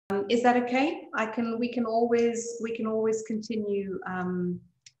Is that okay? We can always continue,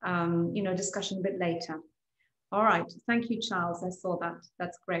 discussion a bit later. All right. Thank you, Charles. I saw that.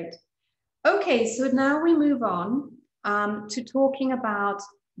 That's great. Okay. So now we move on to talking about,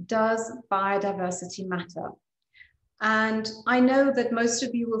 does biodiversity matter? And I know that most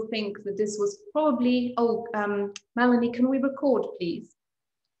of you will think that this was probably, Melanie, can we record, please?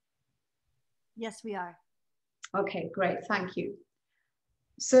 Yes, we are. Okay, great. Thank you.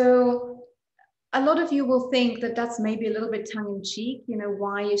 So a lot of you will think that that's maybe a little bit tongue-in-cheek. You know,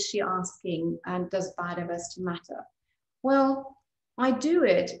 why is she asking, and does biodiversity matter? Well, I do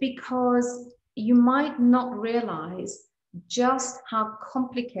it because you might not realize just how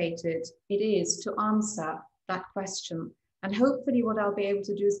complicated it is to answer that question. And hopefully what I'll be able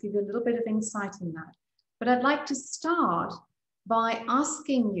to do is give you a little bit of insight in that. But I'd like to start by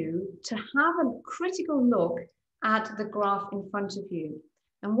asking you to have a critical look at the graph in front of you.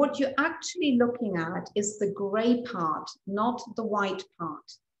 And what you're actually looking at is the gray part, not the white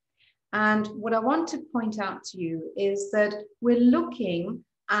part. And what I want to point out to you is that we're looking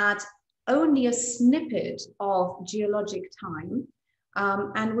at only a snippet of geologic time,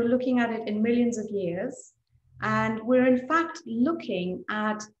 and we're looking at it in millions of years. And we're in fact looking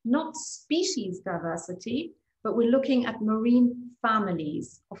at not species diversity, but we're looking at marine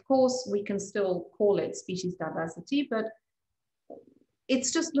families. Of course, we can still call it species diversity, but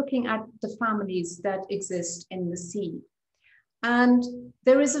it's just looking at the families that exist in the sea. And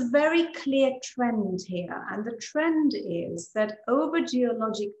there is a very clear trend here. And the trend is that over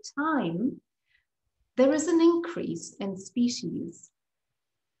geologic time, there is an increase in species.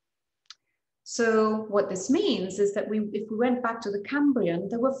 So what this means is that if we went back to the Cambrian,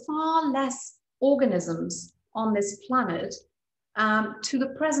 there were far less organisms on this planet. To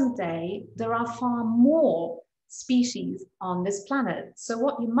the present day, there are far more species on this planet. So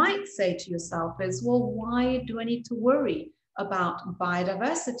what you might say to yourself is, well, why do I need to worry about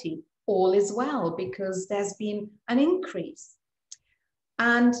biodiversity? All is well, because there's been an increase.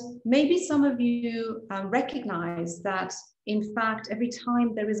 And maybe some of you recognize that, in fact, every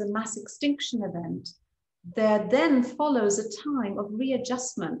time there is a mass extinction event, there then follows a time of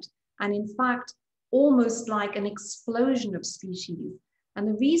readjustment, and in fact, almost like an explosion of species. And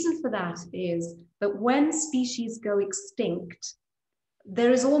the reason for that is that when species go extinct,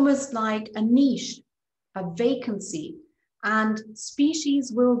 there is almost like a niche, a vacancy, and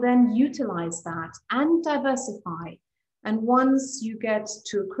species will then utilize that and diversify. And once you get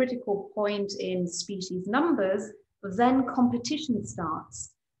to a critical point in species numbers, then competition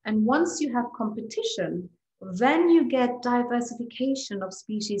starts. And once you have competition, then you get diversification of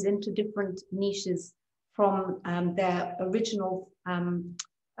species into different niches from their original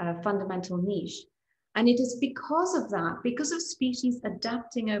fundamental niche. And it is because of that, because of species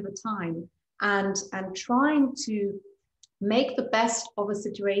adapting over time and trying to make the best of a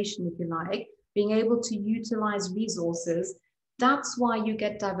situation, if you like, being able to utilize resources, that's why you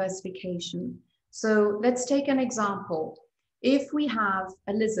get diversification. So let's take an example. If we have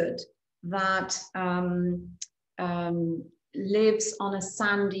a lizard that lives on a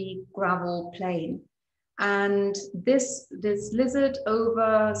sandy gravel plain, and this lizard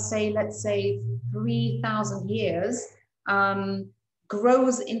over, say, let's say 3,000 years,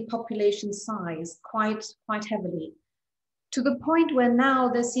 grows in population size quite heavily, to the point where now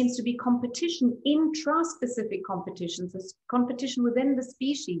there seems to be competition, intra-specific competitions, competition within the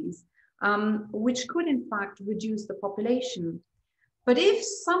species, which could in fact reduce the population. But if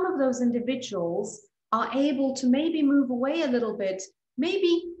some of those individuals are able to maybe move away a little bit,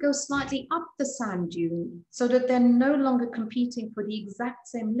 maybe go slightly up the sand dune so that they're no longer competing for the exact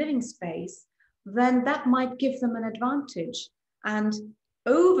same living space, then that might give them an advantage. And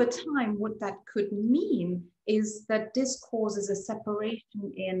over time, what that could mean is that this causes a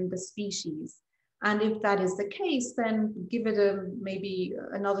separation in the species. And if that is the case, then give it maybe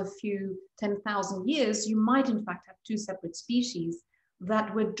another few 10,000 years, you might in fact have two separate species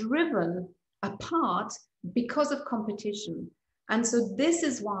that were driven apart because of competition. And so this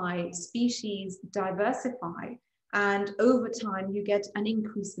is why species diversify, and over time you get an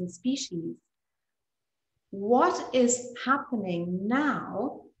increase in species. What is happening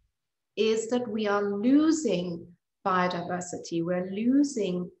now is that we are losing biodiversity. We're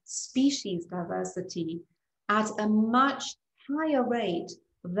losing species diversity at a much higher rate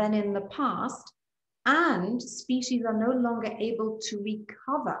than in the past, and species are no longer able to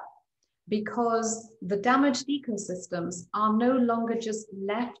recover because the damaged ecosystems are no longer just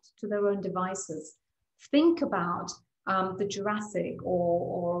left to their own devices. Think about the Jurassic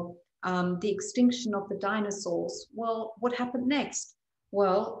or the extinction of the dinosaurs. Well, what happened next?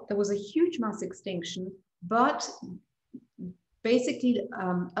 Well, there was a huge mass extinction, but basically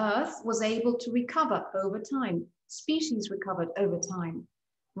Earth was able to recover over time. Species recovered over time.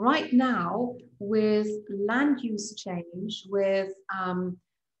 Right now, with land use change, with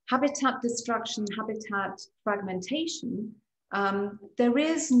habitat destruction, habitat fragmentation, there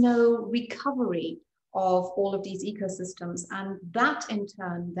is no recovery of all of these ecosystems. And that in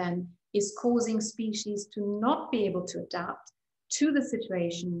turn then is causing species to not be able to adapt to the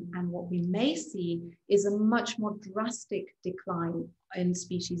situation. And what we may see is a much more drastic decline in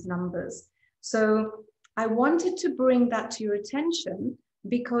species numbers. So I wanted to bring that to your attention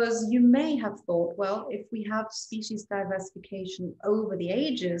because you may have thought, well, if we have species diversification over the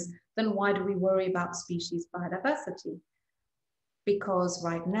ages, then why do we worry about species biodiversity? Because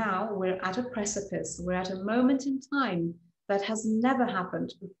right now we're at a precipice, we're at a moment in time that has never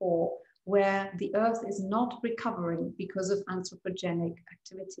happened before, where the Earth is not recovering because of anthropogenic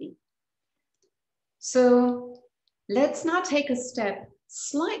activity. So let's now take a step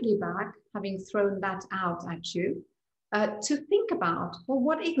slightly back, having thrown that out at you, to think about, well,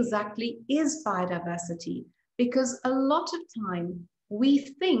 what exactly is biodiversity? Because a lot of time we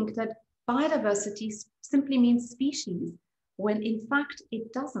think that biodiversity simply means species, when in fact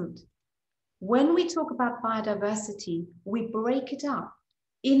it doesn't. When we talk about biodiversity, we break it up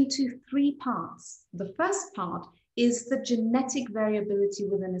into three parts. The first part is the genetic variability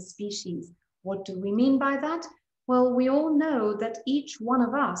within a species. What do we mean by that? Well, we all know that each one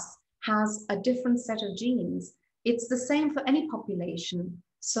of us has a different set of genes. It's the same for any population.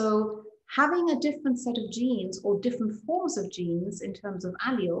 So having a different set of genes or different forms of genes in terms of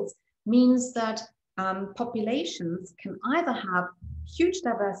alleles means that populations can either have huge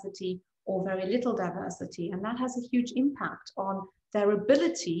diversity or very little diversity, and that has a huge impact on their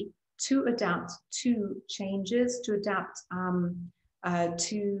ability to adapt to changes, to adapt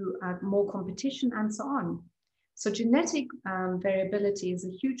to more competition and so on. So genetic variability is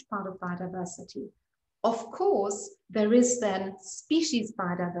a huge part of biodiversity. Of course, there is then species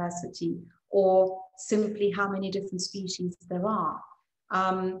biodiversity, or simply how many different species there are.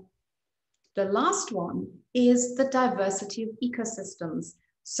 The last one is the diversity of ecosystems.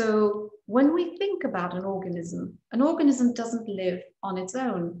 So when we think about an organism doesn't live on its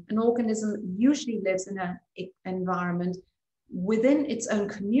own. An organism usually lives in an environment within its own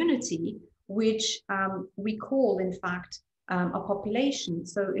community, which we call, in fact, a population.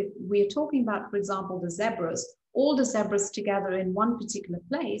 So if we're talking about, for example, the zebras, all the zebras together in one particular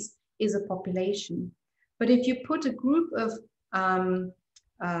place is a population. But if you put a group of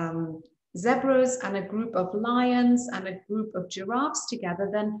zebras and a group of lions and a group of giraffes together,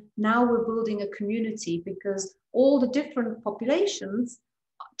 then now we're building a community, because all the different populations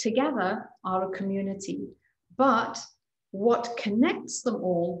together are a community. But what connects them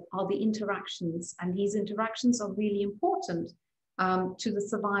all are the interactions, and these interactions are really important to the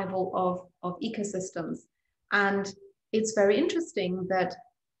survival of ecosystems. And it's very interesting that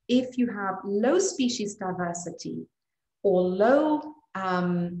if you have low species diversity or low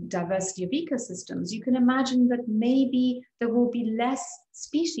diversity of ecosystems, you can imagine that maybe there will be less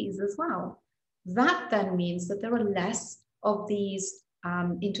species as well. That then means that there are less of these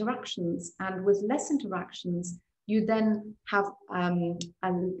interactions, and with less interactions, you then have a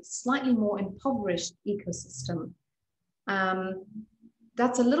slightly more impoverished ecosystem.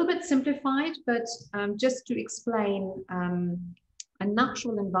 That's a little bit simplified, but just to explain, a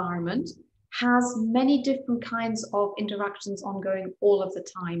natural environment has many different kinds of interactions ongoing all of the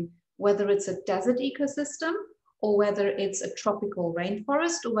time, whether it's a desert ecosystem, or whether it's a tropical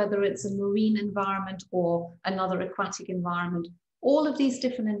rainforest, or whether it's a marine environment or another aquatic environment. All of these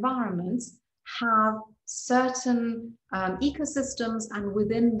different environments have certain ecosystems, and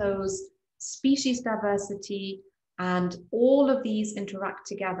within those, species diversity, and all of these interact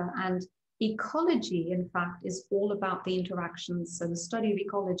together. And ecology, in fact, is all about the interactions, so the study of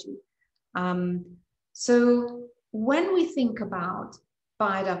ecology. So when we think about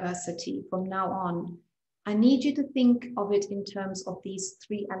biodiversity from now on, I need you to think of it in terms of these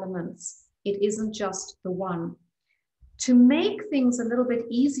three elements. It isn't just the one. To make things a little bit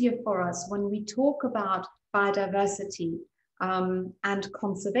easier for us when we talk about biodiversity and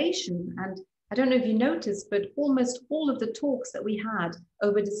conservation, and I don't know if you noticed, but almost all of the talks that we had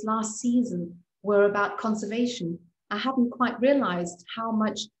over this last season were about conservation. I hadn't quite realized how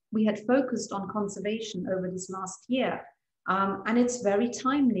much we had focused on conservation over this last year. And it's very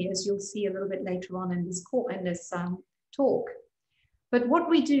timely, as you'll see a little bit later on in this talk. But what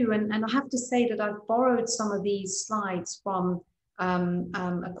we do, and I have to say that I've borrowed some of these slides from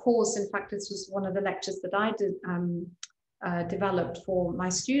a course. In fact, this was one of the lectures that I did developed for my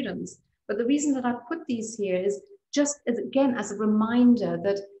students. But the reason that I put these here is just as, again, as a reminder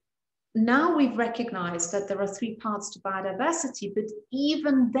that now we've recognized that there are three parts to biodiversity, but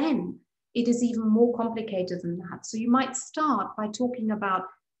even then, it is even more complicated than that. So you might start by talking about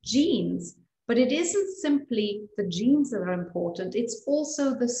genes, but it isn't simply the genes that are important, it's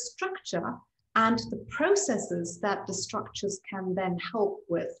also the structure and the processes that the structures can then help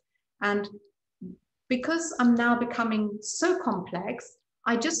with. And because I'm now becoming so complex,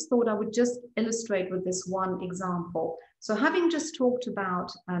 I just thought I would just illustrate with this one example. So having just talked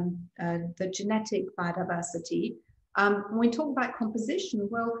about the genetic biodiversity, when we talk about composition,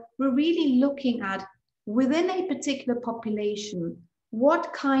 well, we're really looking at within a particular population,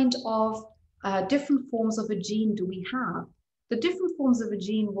 what kind of different forms of a gene do we have? The different forms of a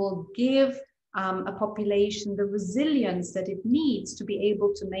gene will give a population the resilience that it needs to be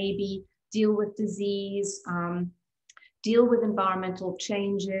able to maybe deal with disease, deal with environmental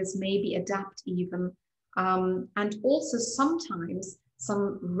changes, maybe adapt even. And also sometimes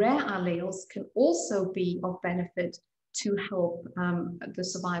some rare alleles can also be of benefit to help the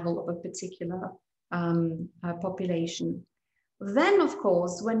survival of a particular population. Then, of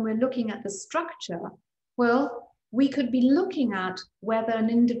course, when we're looking at the structure, well, we could be looking at whether an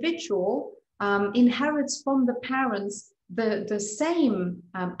individual inherits from the parents the same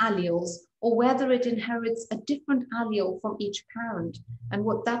alleles, or whether it inherits a different allele from each parent. And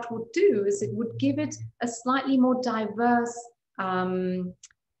what that would do is it would give it a slightly more diverse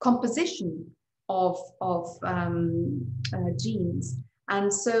composition of genes.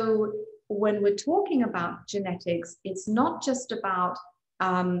 And so when we're talking about genetics, it's not just about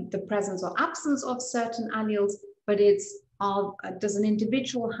the presence or absence of certain alleles, but it's does an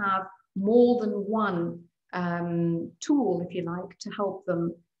individual have more than one tool, if you like, to help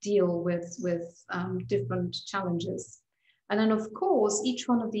them deal with different challenges. And then, of course, each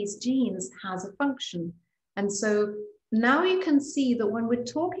one of these genes has a function. And so now you can see that when we're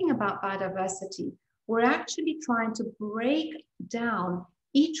talking about biodiversity, we're actually trying to break down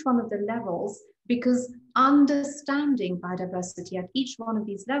each one of the levels, because understanding biodiversity at each one of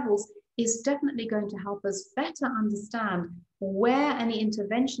these levels is definitely going to help us better understand where any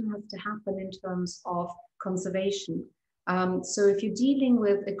intervention has to happen in terms of conservation. So if you're dealing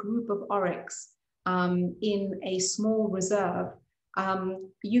with a group of oryx in a small reserve,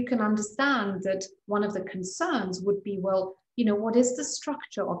 you can understand that one of the concerns would be, well, you know, what is the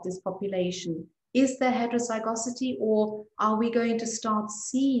structure of this population? Is there heterozygosity, or are we going to start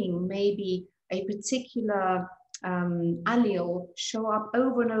seeing maybe a particular allele show up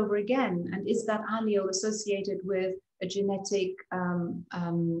over and over again? And is that allele associated with a genetic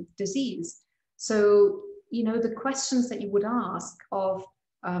disease? So, you know, the questions that you would ask of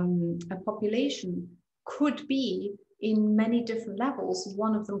a population could be in many different levels.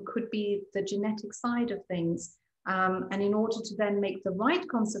 One of them could be the genetic side of things. And in order to then make the right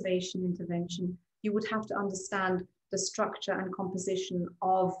conservation intervention, you would have to understand the structure and composition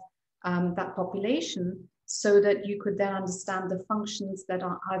of that population, so that you could then understand the functions that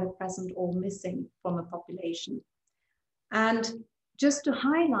are either present or missing from a population. And just to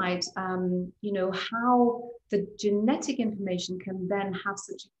highlight, you know, how the genetic information can then have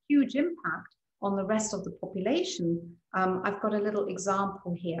such a huge impact on the rest of the population, I've got a little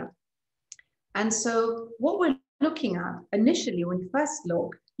example here. And so what we're looking at initially, when you first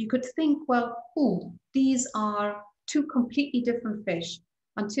look, you could think, well, oh, these are two completely different fish,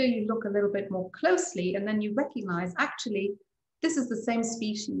 until you look a little bit more closely, and then you recognize, actually, this is the same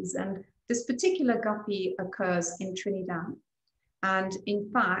species, and this particular guppy occurs in Trinidad. And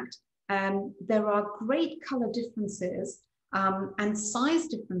in fact, there are great color differences and size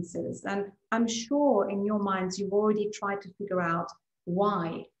differences. And I'm sure in your minds, you've already tried to figure out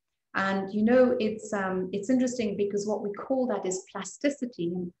why. And you know, it's interesting, because what we call that is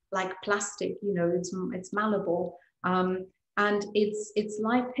plasticity, like plastic, you know, it's malleable. And it's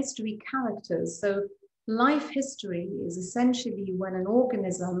life history characters. So life history is essentially when an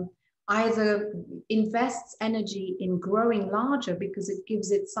organism either invests energy in growing larger because it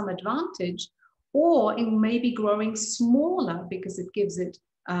gives it some advantage, or in maybe growing smaller because it gives it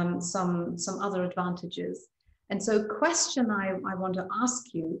some other advantages. And so question I want to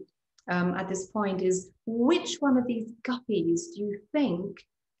ask you at this point is, which one of these guppies do you think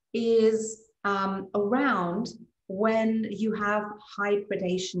is around when you have high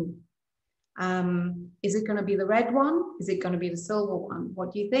predation? Is it going to be the red one? Is it going to be the silver one?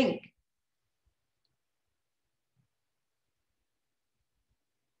 What do you think?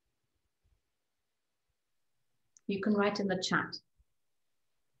 You can write in the chat.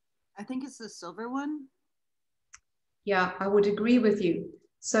 I think it's the silver one. Yeah, I would agree with you.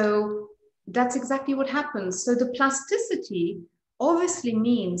 So that's exactly what happens. So the plasticity obviously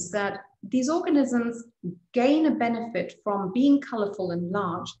means that these organisms gain a benefit from being colorful and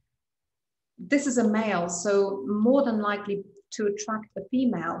large. This is a male, so more than likely to attract a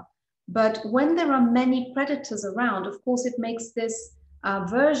female. But when there are many predators around, of course, it makes this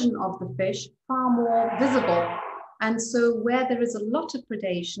version of the fish far more visible. And so where there is a lot of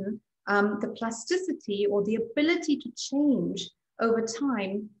predation, the plasticity or the ability to change over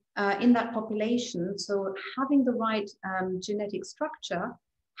time in that population, so having the right genetic structure,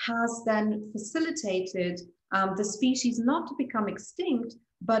 has then facilitated the species not to become extinct,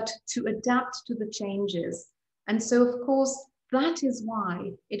 but to adapt to the changes. And so, of course, that is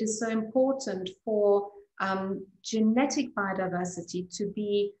why it is so important for genetic biodiversity to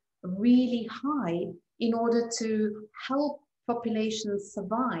be really high in order to help populations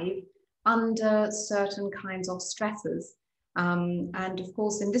survive under certain kinds of stresses. And of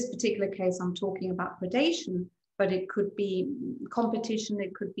course, in this particular case, I'm talking about predation, but it could be competition,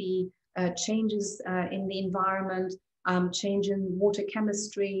 it could be changes in the environment, change in water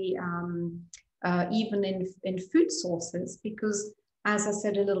chemistry, even in food sources, because as I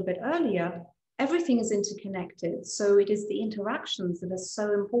said a little bit earlier, everything is interconnected. So it is the interactions that are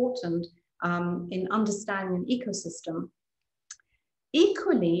so important in understanding an ecosystem.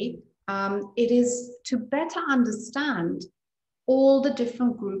 Equally, it is to better understand all the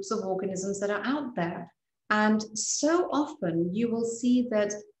different groups of organisms that are out there. And so often you will see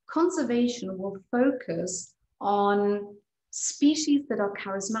that conservation will focus on species that are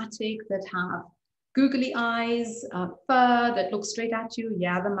charismatic, that have googly eyes, fur that looks straight at you,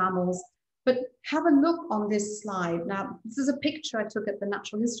 yeah, the mammals. But have a look on this slide. Now, this is a picture I took at the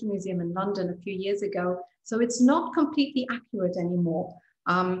Natural History Museum in London a few years ago, so it's not completely accurate anymore.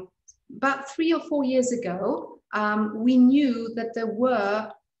 About 3 or 4 years ago, we knew that there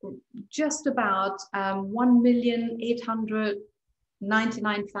were just about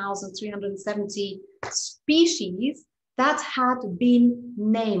 1,899,370 species that had been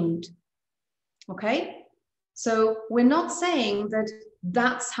named. Okay, so we're not saying that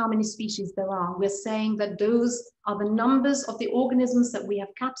that's how many species there are. We're saying that those are the numbers of the organisms that we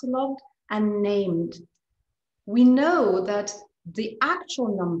have catalogued and named. We know that the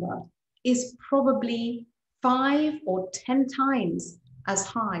actual number is probably 5 or 10 times as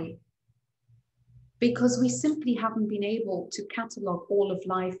high, because we simply haven't been able to catalogue all of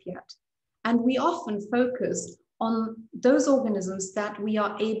life yet. And we often focus on those organisms that we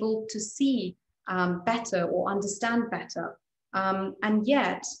are able to see better or understand better. And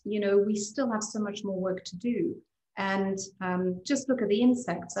yet, you know, we still have so much more work to do. And just look at the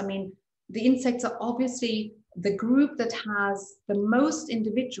insects. I mean, the insects are obviously the group that has the most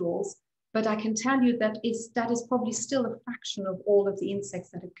individuals, but I can tell you that is probably still a fraction of all of the insects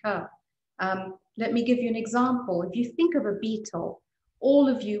that occur. Let me give you an example. If you think of a beetle, all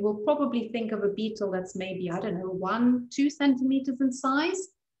of you will probably think of a beetle that's maybe, I don't know, 1-2 centimeters in size.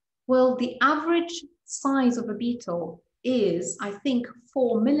 Well, the average size of a beetle is, I think,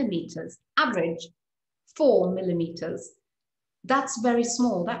 4 millimeters, average 4 millimeters. That's very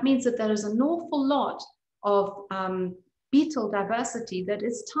small. That means that there is an awful lot of beetle diversity that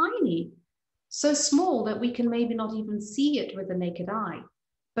is tiny, so small that we can maybe not even see it with the naked eye,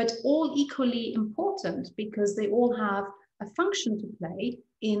 but all equally important because they all have a function to play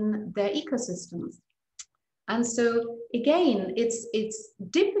in their ecosystems. And so again, it's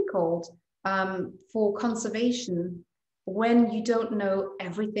difficult for conservation when you don't know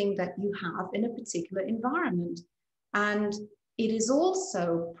everything that you have in a particular environment. And it is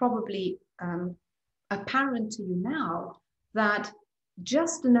also probably apparent to you now that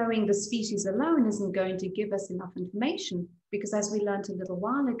just knowing the species alone isn't going to give us enough information, because as we learned a little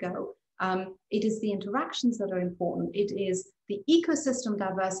while ago, it is the interactions that are important. It is the ecosystem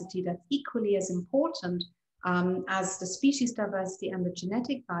diversity that's equally as important as the species diversity and the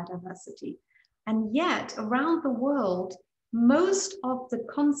genetic biodiversity. And yet, around the world, most of the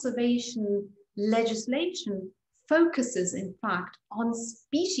conservation legislation focuses, in fact, on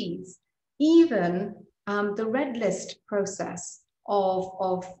species. Even the red list process of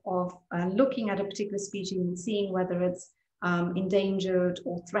looking at a particular species and seeing whether it's endangered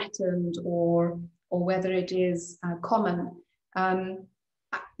or threatened or whether it is common.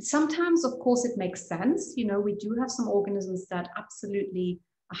 Sometimes, of course, it makes sense. You know, we do have some organisms that absolutely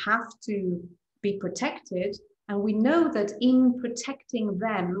have to be protected. And we know that in protecting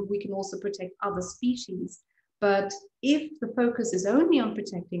them, we can also protect other species. But if the focus is only on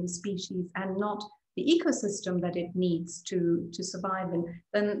protecting species and not the ecosystem that it needs to survive in,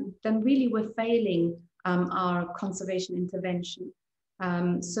 then really we're failing our conservation intervention.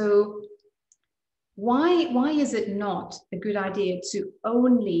 So why is it not a good idea to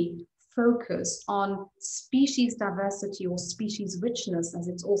only focus on species diversity or species richness, as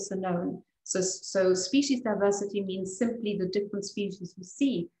it's also known? So species diversity means simply the different species we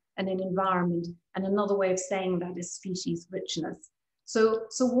see in an environment, and another way of saying that is species richness. So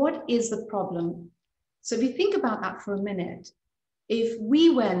what is the problem? So if you think about that for a minute, if we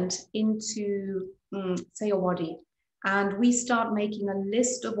went into, say, a wadi, and we start making a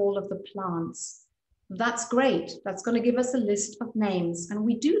list of all of the plants, that's great. That's going to give us a list of names, and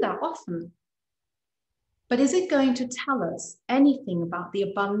we do that often. But is it going to tell us anything about the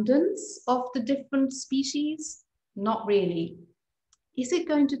abundance of the different species? Not really. Is it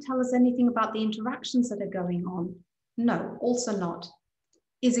going to tell us anything about the interactions that are going on? No, also not.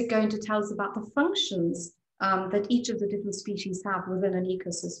 Is it going to tell us about the functions that each of the different species have within an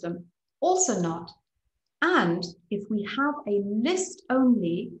ecosystem? Also not. And if we have a list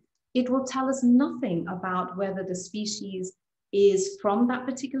only, it will tell us nothing about whether the species is from that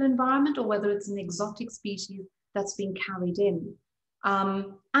particular environment or whether it's an exotic species that's been carried in.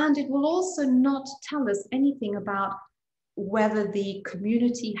 And it will also not tell us anything about whether the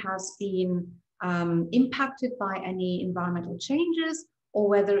community has been impacted by any environmental changes or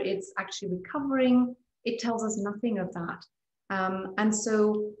whether it's actually recovering. It tells us nothing of that. And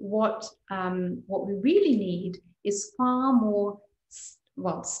so what we really need is far more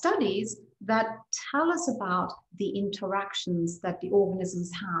studies that tell us about the interactions that the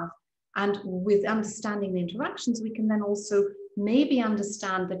organisms have. And with understanding the interactions, we can then also maybe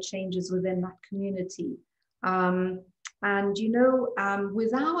understand the changes within that community. And you know,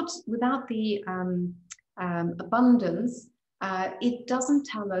 without the abundance, it doesn't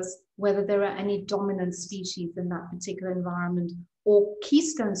tell us whether there are any dominant species in that particular environment or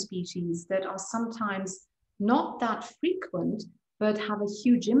keystone species that are sometimes not that frequent, but have a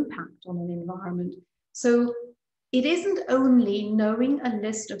huge impact on an environment. So it isn't only knowing a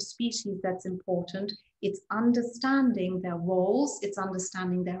list of species that's important, it's understanding their roles, it's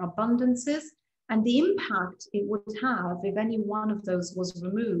understanding their abundances, and the impact it would have if any one of those was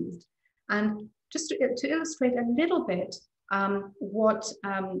removed. And just to illustrate a little bit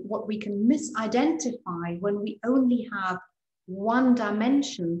what we can misidentify when we only have one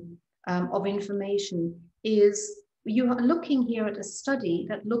dimension of information is you are looking here at a study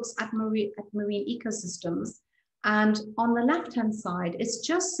that looks at marine ecosystems. And on the left-hand side, it's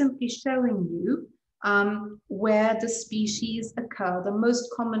just simply showing you where the species occur, the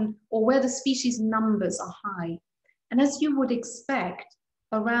most common, or where the species numbers are high. And as you would expect,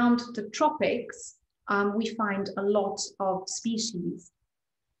 around the tropics, we find a lot of species.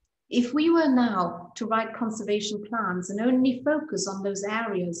 If we were now to write conservation plans and only focus on those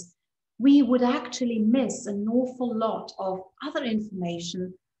areas, we would actually miss an awful lot of other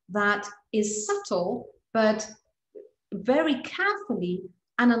information that is subtle, but very carefully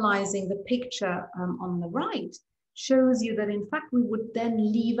analyzing the picture on the right shows you that in fact we would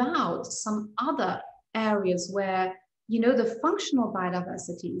then leave out some other areas where, you know, the functional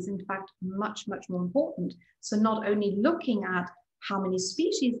biodiversity is in fact much, much more important. So not only looking at how many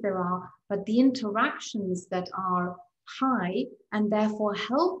species there are, but the interactions that are high and therefore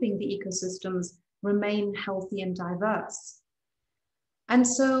helping the ecosystems remain healthy and diverse. And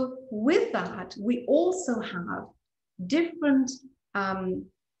so with that, we also have different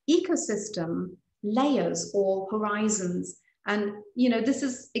ecosystem layers or horizons. And, you know, this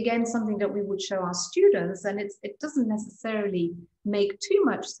is again something that we would show our students, and it doesn't necessarily make too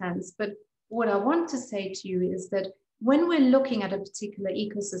much sense. But what I want to say to you is that when we're looking at a particular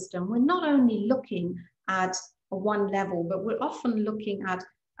ecosystem, we're not only looking at one level, but we're often looking at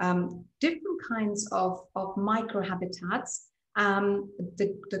different kinds of microhabitats,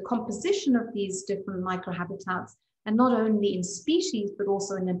 the composition of these different microhabitats, and not only in species, but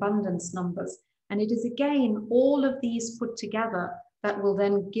also in abundance numbers. And it is again, all of these put together that will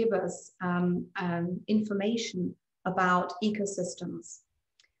then give us information about ecosystems.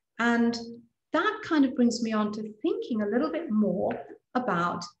 And that kind of brings me on to thinking a little bit more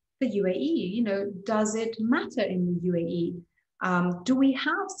about the UAE. You know, does it matter in the UAE? Do we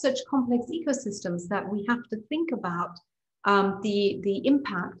have such complex ecosystems that we have to think about the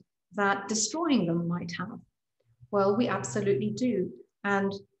impact that destroying them might have? Well, we absolutely do.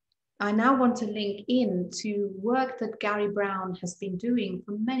 And I now want to link in to work that Gary Brown has been doing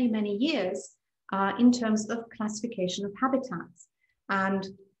for many, many years in terms of classification of habitats. And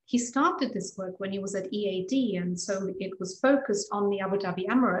he started this work when he was at EAD, and so it was focused on the Abu Dhabi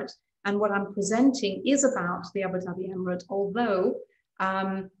Emirate. And what I'm presenting is about the Abu Dhabi Emirate, although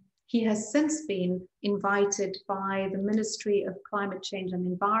he has since been invited by the Ministry of Climate Change and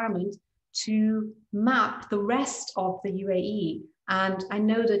Environment to map the rest of the UAE. And I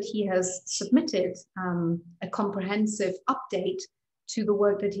know that he has submitted a comprehensive update to the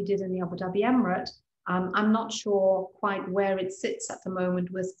work that he did in the Abu Dhabi Emirate. I'm not sure quite where it sits at the moment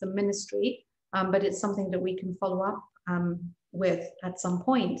with the ministry, but it's something that we can follow up with at some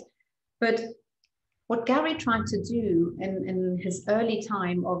point. But what Gary tried to do in his early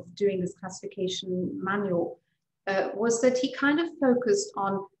time of doing this classification manual was that he kind of focused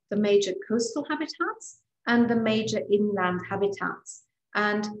on the major coastal habitats and the major inland habitats.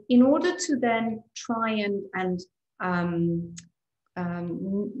 And in order to then try and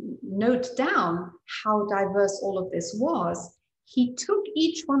note down how diverse all of this was, he took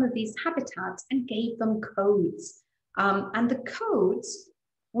each one of these habitats and gave them codes. And the codes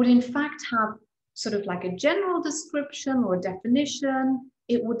would in fact have sort of like a general description or definition.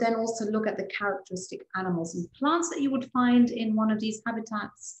 It would then also look at the characteristic animals and plants that you would find in one of these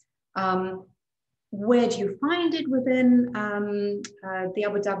habitats. Where do you find it within the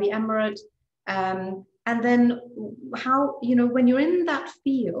Abu Dhabi Emirate? And then how, you know, when you're in that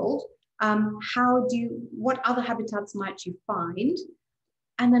field, what other habitats might you find?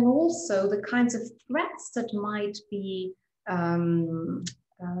 And then also the kinds of threats that might be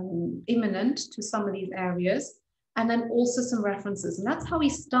imminent to some of these areas, and then also some references. And that's how he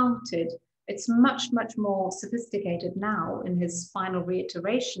started. It's much, much more sophisticated now in his final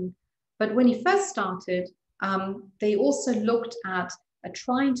reiteration. But when he first started, they also looked at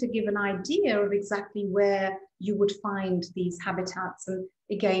trying to give an idea of exactly where you would find these habitats. And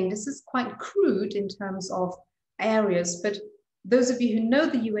again, this is quite crude in terms of areas, but those of you who know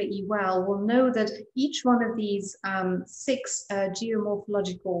the UAE well will know that each one of these 6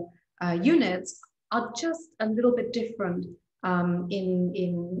 geomorphological units are just a little bit different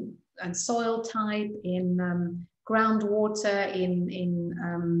in soil type, in groundwater,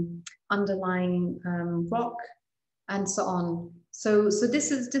 in underlying rock, and so on. So this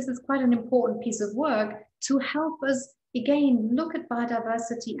is quite an important piece of work to help us again look at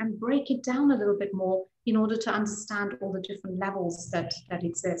biodiversity and break it down a little bit more in order to understand all the different levels that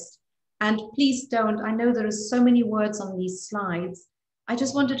exist. And please don't, I know there are so many words on these slides. I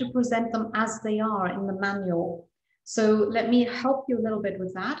just wanted to present them as they are in the manual. So let me help you a little bit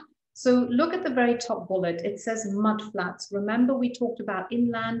with that. So look at the very top bullet. It says mudflats. Remember, we talked about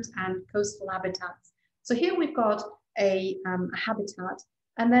inland and coastal habitats. So here we've got a habitat,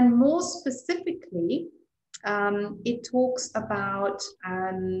 and then more specifically, it talks about,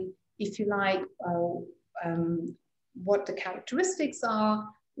 if you like, what the characteristics are,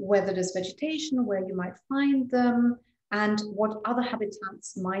 whether there's vegetation, where you might find them, and what other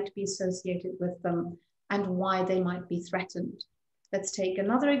habitats might be associated with them, and why they might be threatened. Let's take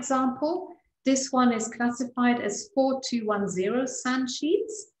another example. This one is classified as 4210 sand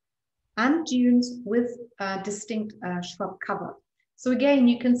sheets and dunes with distinct shrub cover. So again,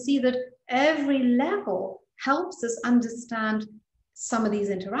 you can see that every level helps us understand some of these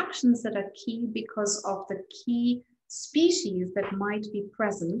interactions that are key because of the key species that might be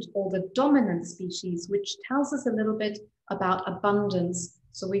present, or the dominant species, which tells us a little bit about abundance.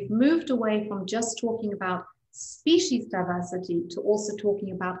 So we've moved away from just talking about species diversity to also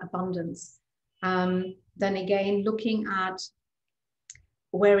talking about abundance. Then again, looking at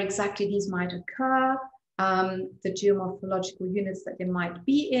where exactly these might occur, the geomorphological units that they might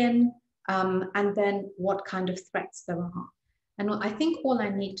be in, and then what kind of threats there are. And I think all I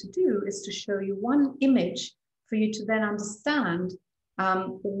need to do is to show you one image for you to then understand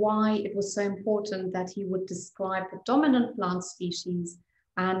why it was so important that he would describe the dominant plant species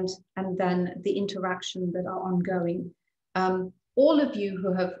and then the interaction that are ongoing. All of you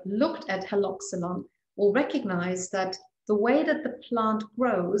who have looked at haloxylon will recognize that the way that the plant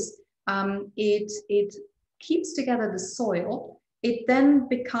grows, it keeps together the soil. It then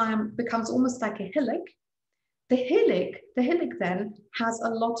becomes almost like a hillock. The hillock then has a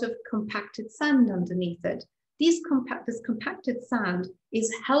lot of compacted sand underneath it. This compacted sand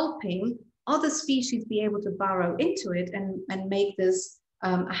is helping other species be able to burrow into it and make this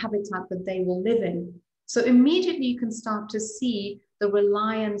a habitat that they will live in. So immediately you can start to see the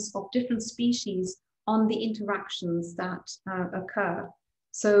reliance of different species on the interactions that occur.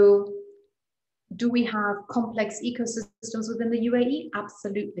 So do we have complex ecosystems within the UAE?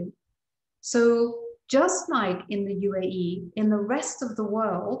 Absolutely. So just like in the UAE, in the rest of the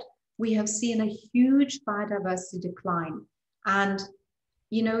world, we have seen a huge biodiversity decline. And,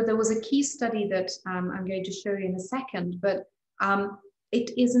 you know, there was a key study that I'm going to show you in a second, but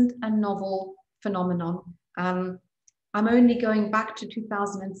it isn't a novel phenomenon. I'm only going back to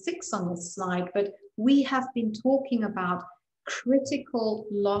 2006 on this slide, but we have been talking about critical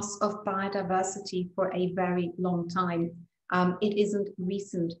loss of biodiversity for a very long time. It isn't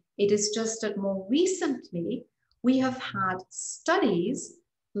recent. It is just that more recently, we have had studies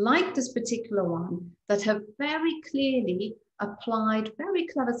like this particular one that have very clearly applied very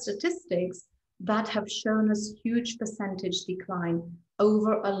clever statistics that have shown us huge percentage decline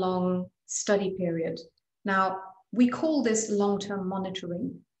over a long study period. Now, we call this long-term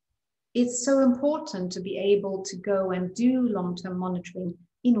monitoring. It's so important to be able to go and do long-term monitoring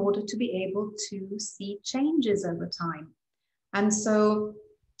in order to be able to see changes over time. And so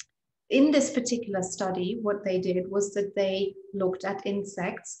in this particular study, what they did was that they looked at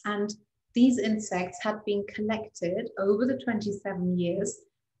insects, and these insects had been collected over the 27 years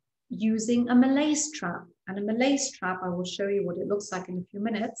using a malaise trap. And a malaise trap, I will show you what it looks like in a few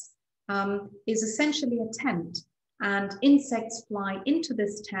minutes, is essentially a tent. And insects fly into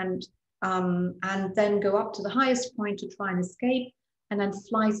this tent and then go up to the highest point to try and escape, and then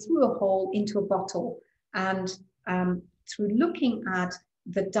fly through a hole into a bottle. And through looking at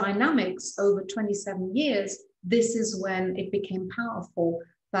the dynamics over 27 years, this is when it became powerful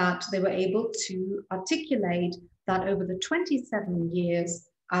that they were able to articulate that over the 27 years,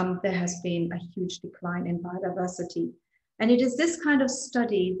 there has been a huge decline in biodiversity. And it is this kind of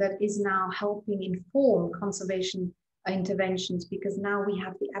study that is now helping inform conservation interventions, because now we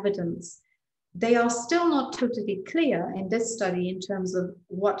have the evidence. They are still not totally clear in this study in terms of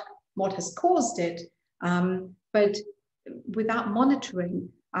what has caused it, but without monitoring,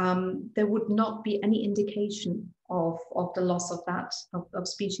 there would not be any indication of the loss of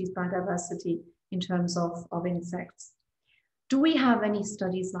species biodiversity in terms of insects. Do we have any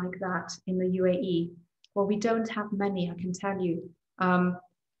studies like that in the UAE? Well, we don't have many, I can tell you.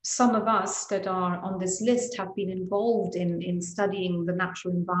 Some of us that are on this list have been involved in studying the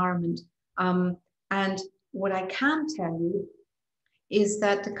natural environment. And what I can tell you is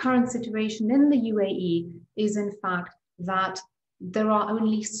that the current situation in the UAE is in fact that there are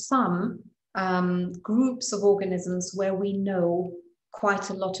only some groups of organisms where we know quite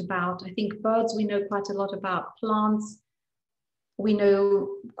a lot about. I think birds we know quite a lot about, plants we know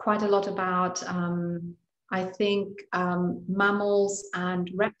quite a lot about, I think mammals and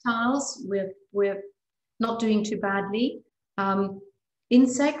reptiles we're not doing too badly.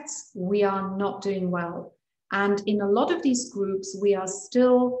 Insects, we are not doing well. And in a lot of these groups, we are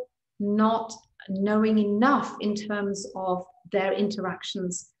still not knowing enough in terms of their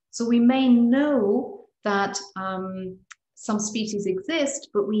interactions. So we may know that some species exist,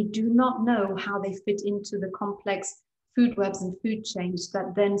 but we do not know how they fit into the complex food webs and food chains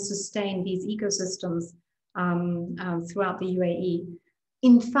that then sustain these ecosystems throughout the UAE.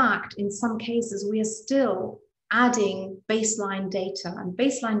 In fact, in some cases, we are still adding baseline data. And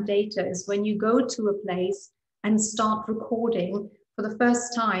baseline data is when you go to a place and start recording for the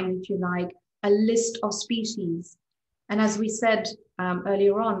first time, if you like, a list of species. And as we said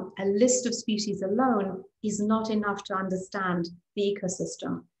earlier on, a list of species alone is not enough to understand the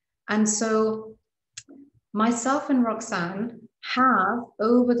ecosystem. And so myself and Roxanne have,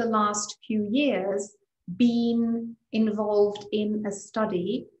 over the last few years, been involved in a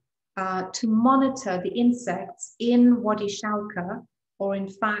study to monitor the insects in Wadi Shalka, or in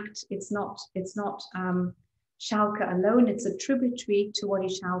fact, it's not Shalka alone, it's a tributary to Wadi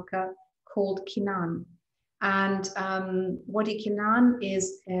Shalka called Kinan. And Wadi Kinan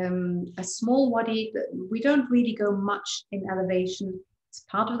is a small wadi that we don't really go much in elevation. It's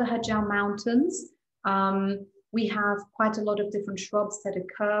part of the Hajjal Mountains. We have quite a lot of different shrubs that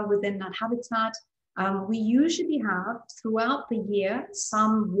occur within that habitat. We usually have throughout the year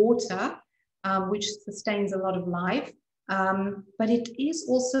some water, which sustains a lot of life, but it is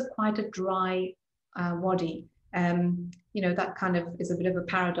also quite a dry wadi. You know, that kind of is a bit of a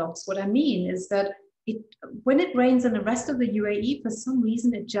paradox. What I mean is that when it rains in the rest of the UAE, for some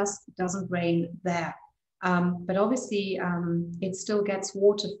reason, it just doesn't rain there. But obviously, it still gets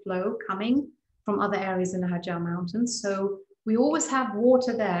water flow coming from other areas in the Hajjal Mountains. So we always have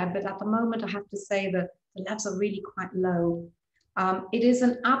water there, but at the moment, I have to say that the levels are really quite low. It is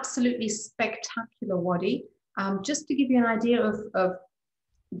an absolutely spectacular wadi. Just to give you an idea of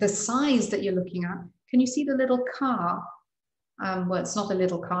the size that you're looking at, can you see the little car? Well, it's not a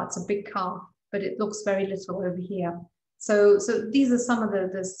little car, it's a big car, but it looks very little over here. So these are some of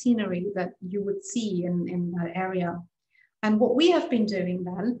the scenery that you would see in that area. And what we have been doing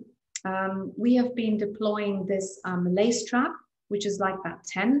then, we have been deploying this lace trap, which is like that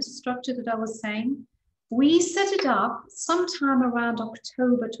tent structure that I was saying. We set it up sometime around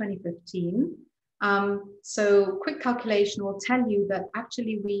October 2015. So quick calculation will tell you that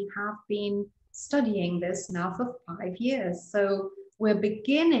actually we have been studying this now for 5 years. So we're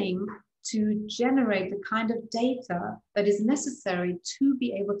beginning to generate the kind of data that is necessary to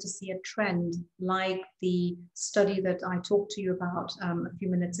be able to see a trend like the study that I talked to you about a few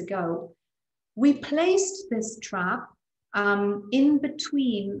minutes ago. We placed this trap in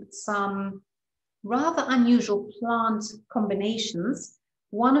between some rather unusual plant combinations,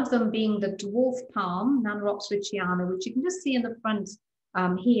 one of them being the dwarf palm, Nanorops richiana, which you can just see in the front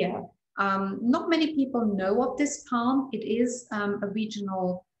here. Not many people know of this palm. It is a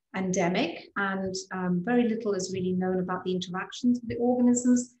regional endemic, and very little is really known about the interactions of the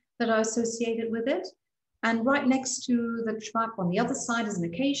organisms that are associated with it. And right next to the trap on the other side is an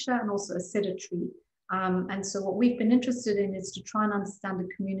acacia and also a cedar tree. And so what we've been interested in is to try and understand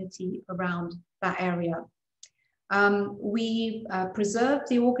the community around that area. We preserve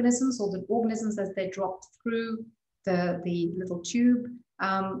the organisms, or the organisms as they drop through the little tube.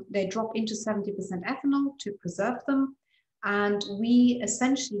 They drop into 70% ethanol to preserve them. And we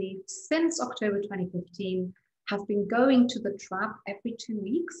essentially, since October 2015, have been going to the trap every 2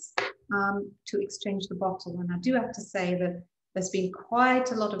 weeks to exchange the bottle. And I do have to say that there's been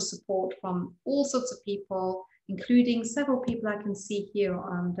quite a lot of support from all sorts of people, including several people I can see here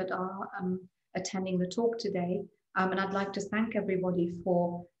that are attending the talk today. And I'd like to thank everybody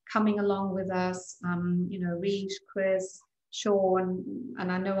for coming along with us, you know, Reece, Chris, Sean,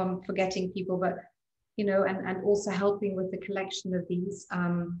 and I know I'm forgetting people, but, you know, and also helping with the collection of these,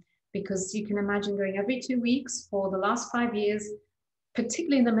 because you can imagine going every 2 weeks for the last 5 years,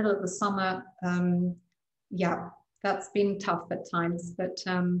 particularly in the middle of the summer. Yeah, that's been tough at times, but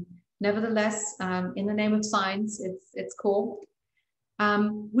nevertheless, in the name of science, it's cool.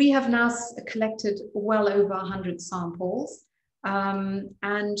 We have now collected well over 100 samples.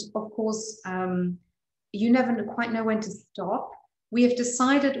 And of course, you never quite know when to stop. We have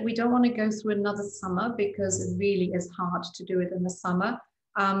decided we don't want to go through another summer because it really is hard to do it in the summer.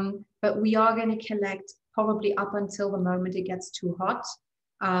 But we are going to collect probably up until the moment it gets too hot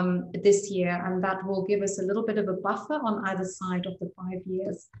this year. And that will give us a little bit of a buffer on either side of the 5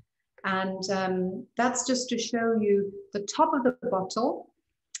 years. And that's just to show you the top of the bottle.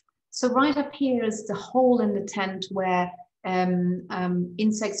 So right up here is the hole in the tent where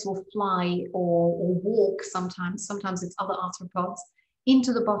insects will fly or walk sometimes. Sometimes it's other arthropods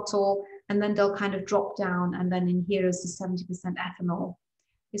into the bottle, and then they'll kind of drop down. And then in here is the 70% ethanol.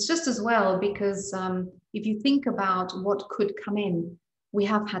 It's just as well because if you think about what could come in, we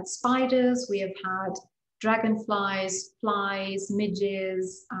have had spiders, we have had dragonflies, flies,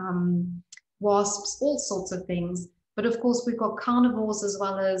 midges, wasps, all sorts of things. But of course, we've got carnivores as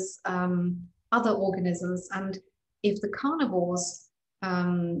well as other organisms. And if the carnivores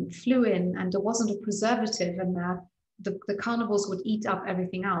flew in and there wasn't a preservative in there, the carnivores would eat up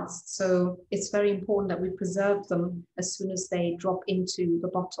everything else. So it's very important that we preserve them as soon as they drop into the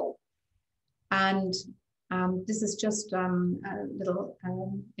bottle. And this is just a little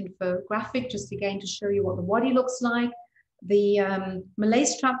infographic, just again to show you what the body looks like. The Malay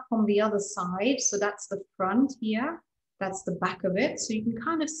strap from the other side, so that's the front here, that's the back of it. So you can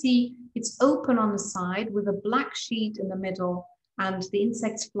kind of see it's open on the side with a black sheet in the middle, and the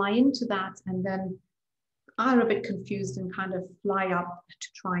insects fly into that and then are a bit confused and kind of fly up to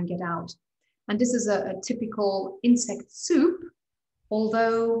try and get out. And this is a typical insect soup,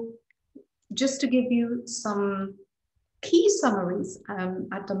 although just to give you some key summaries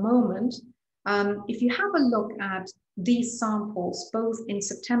at the moment, if you have a look at these samples, both in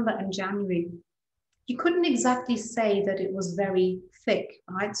September and January, you couldn't exactly say that it was very thick,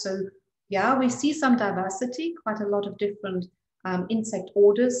 right? So yeah, we see some diversity, quite a lot of different insect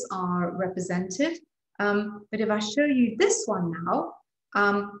orders are represented. But if I show you this one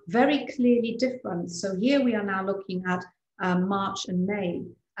now, very clearly different. So here we are now looking at March and May.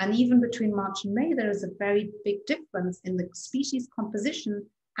 And even between March and May, there is a very big difference in the species composition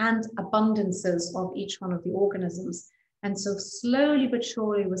and abundances of each one of the organisms. And so slowly but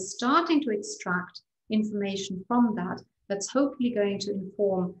surely, we're starting to extract information from that that's hopefully going to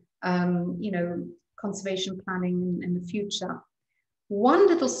inform, you know, conservation planning in the future. One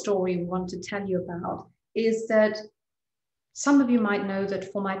little story we want to tell you about is that some of you might know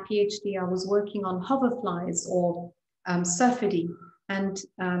that for my PhD, I was working on hoverflies or Syrphidae. And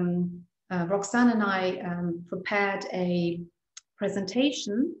Roxanne and I prepared a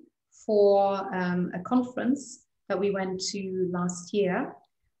presentation for a conference that we went to last year.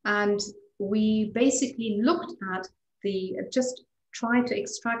 And we basically looked at just tried to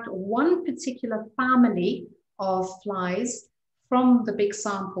extract one particular family of flies from the big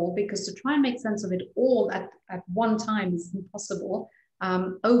sample, because to try and make sense of it all at one time is impossible.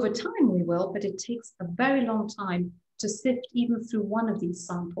 Over time we will, but it takes a very long time to sift even through one of these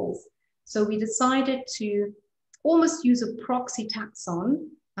samples. So we decided to almost use a proxy taxon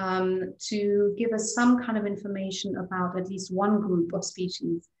to give us some kind of information about at least one group of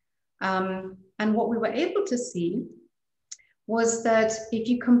species. And what we were able to see was that if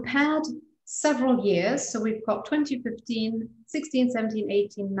you compared several years, so we've got 2015, 16, 17,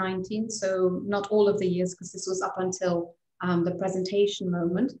 18, 19, so not all of the years because this was up until the presentation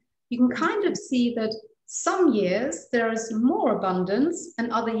moment, you can kind of see that some years there is more abundance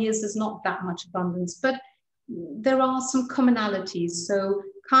and other years there's not that much abundance, but there are some commonalities. So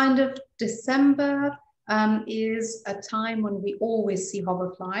kind of December is a time when we always see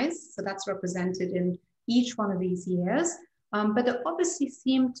hoverflies. So that's represented in each one of these years. But there obviously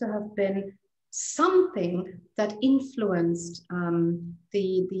seemed to have been something that influenced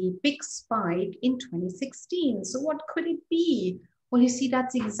the big spike in 2016. So what could it be? Well, you see,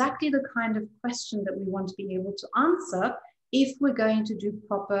 that's exactly the kind of question that we want to be able to answer if we're going to do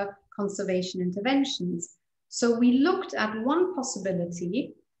proper conservation interventions. So we looked at one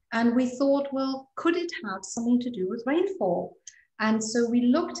possibility and we thought, well, could it have something to do with rainfall? And so we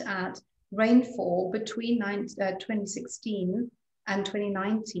looked at rainfall between 2016 and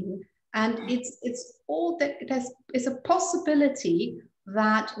 2019. And it's all that it's a possibility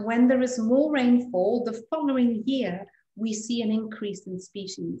that when there is more rainfall, the following year, we see an increase in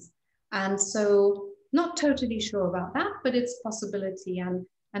species. And so not totally sure about that, but it's a possibility.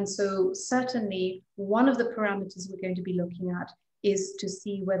 And so certainly one of the parameters we're going to be looking at is to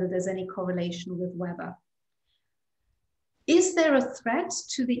see whether there's any correlation with weather. Is there a threat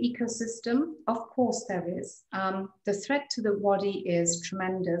to the ecosystem? Of course there is. The threat to the wadi is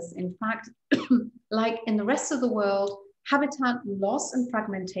tremendous. In fact, like in the rest of the world, habitat loss and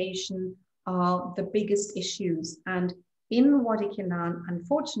fragmentation are the biggest issues. And in Wadi Kinan,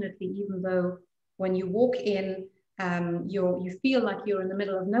 unfortunately, even though when you walk in, you feel like you're in the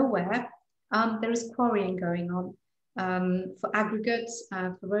middle of nowhere, there is quarrying going on for aggregates,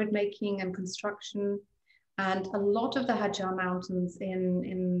 for road making and construction. And a lot of the Hajar Mountains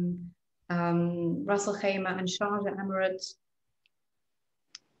in Ras Al Khaimah and Sharjah Emirates,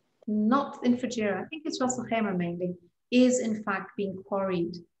 not in Fujairah, I think it's Ras Al Khaimah mainly, is in fact being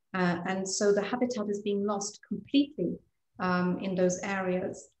quarried. And so the habitat is being lost completely in those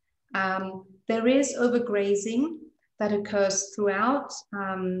areas. There is overgrazing that occurs throughout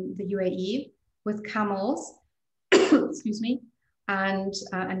the UAE with camels, excuse me,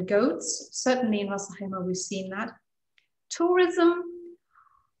 and goats. Certainly in Ras Al Khaimah, we've seen that. Tourism,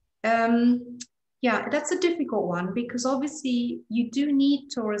 yeah, that's a difficult one because obviously you do need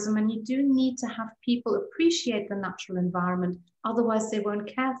tourism and you do need to have people appreciate the natural environment, otherwise they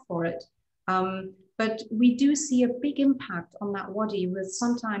won't care for it. But we do see a big impact on that wadi with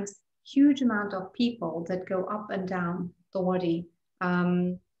sometimes huge amount of people that go up and down the wadi.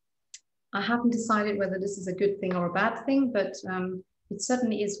 I haven't decided whether this is a good thing or a bad thing, but it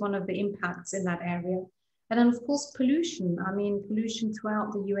certainly is one of the impacts in that area. And then, of course, pollution. I mean, pollution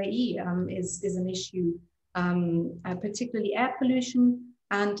throughout the UAE is an issue, particularly air pollution,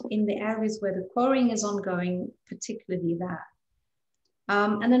 and in the areas where the quarrying is ongoing, particularly there.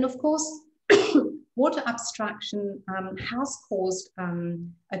 And then, of course, water abstraction has caused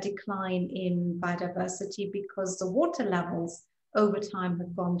a decline in biodiversity because the water levels over time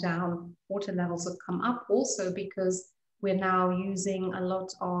have gone down. Water levels have come up also because we're now using a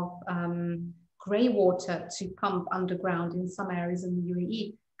lot of grey water to pump underground in some areas in the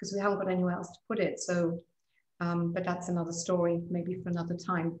UAE because we haven't got anywhere else to put it. So, but that's another story, maybe for another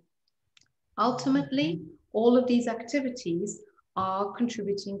time. Ultimately, all of these activities are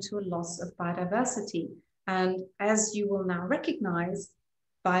contributing to a loss of biodiversity. And as you will now recognize,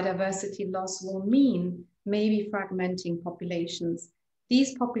 biodiversity loss will mean maybe fragmenting populations.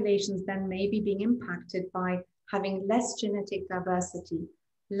 These populations then may be being impacted by having less genetic diversity.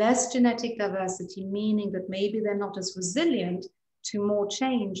 Less genetic diversity meaning that maybe they're not as resilient to more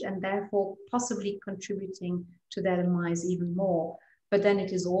change and therefore possibly contributing to their demise even more. But then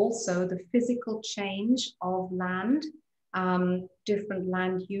it is also the physical change of land, different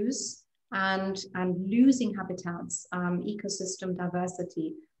land use, and losing habitats, ecosystem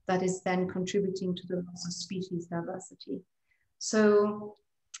diversity that is then contributing to the loss of species diversity. So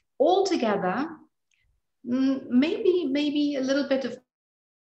altogether, maybe a little bit of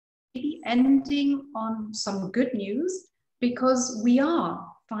maybe ending on some good news, because we are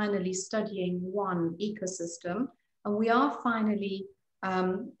finally studying one ecosystem and we are finally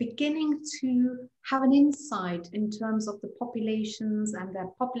beginning to have an insight in terms of the populations and their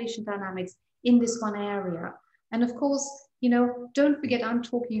population dynamics in this one area. And of course, you know, don't forget, I'm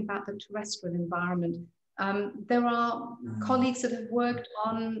talking about the terrestrial environment. There are colleagues that have worked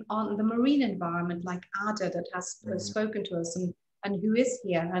on the marine environment, like Ada, that has spoken to us and who is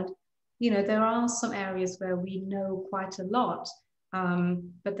here. And, you know, there are some areas where we know quite a lot,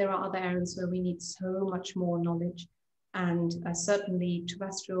 but there are other areas where we need so much more knowledge. And certainly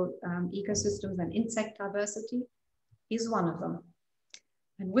terrestrial ecosystems and insect diversity is one of them.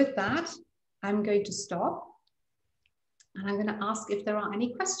 And with that, I'm going to stop. And I'm going to ask if there are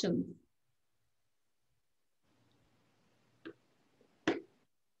any questions.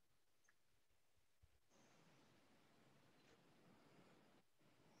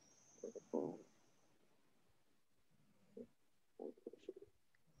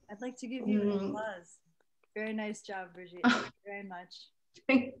 I'd like to give you a buzz. Very nice job, Brigitte. Very much.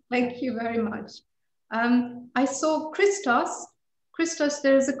 Thank you very much. I saw Christos. Christos,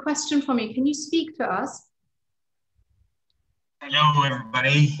 there is a question for me. Can you speak to us? Hello,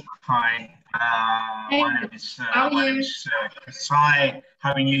 everybody. Hi. Hey, my name is Chris. Hi.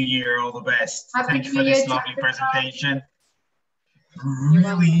 Happy New Year. All the best. Thank you for this lovely presentation.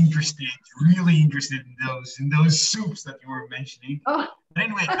 Really interested in those soups that you were mentioning. Oh. But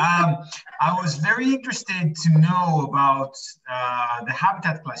anyway, I was very interested to know about the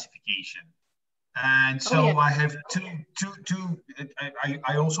habitat classification. And so I have two.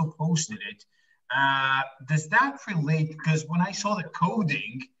 I also posted it. Does that relate? Because when I saw the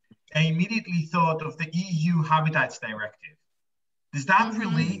coding, I immediately thought of the EU Habitats Directive. Does that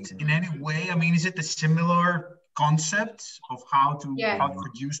relate in any way? I mean, is it a similar concept of how to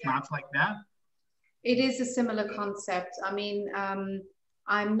produce maps like that? It is a similar concept. I mean,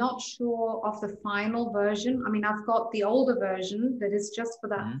 I'm not sure of the final version. I mean, I've got the older version that is just for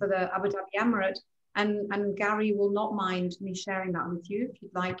that for the Abu Dhabi Emirate. And Gary will not mind me sharing that with you if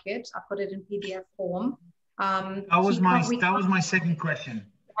you'd like it. I put it in PDF form. That was my second question.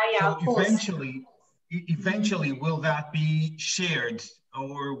 Yeah, so eventually, will that be shared,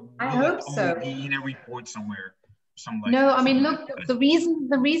 or will it only be in a report somewhere? I mean, look, the reason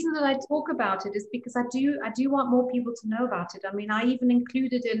that I talk about it is because I do want more people to know about it. I mean, I even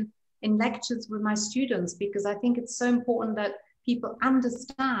include it in lectures with my students because I think it's so important that people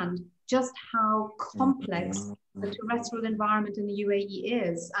understand just how complex the terrestrial environment in the UAE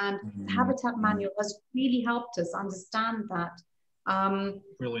is. And the Habitat Manual has really helped us understand that.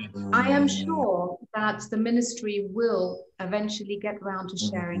 Brilliant. I am sure that the ministry will eventually get around to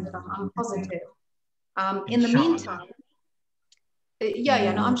sharing it. I'm positive. In the meantime,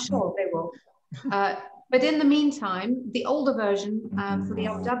 I'm sure they will. But in the meantime, the older version for the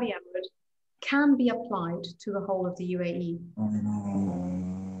Abu Dhabi Emirate can be applied to the whole of the UAE.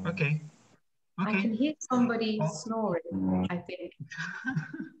 Okay. I can hear somebody snoring, I think.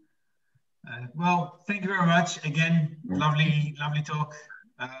 Well, thank you very much. Again, lovely talk.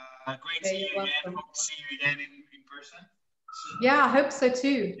 Great to see you again. Hope to see you again in person. Yeah, I hope so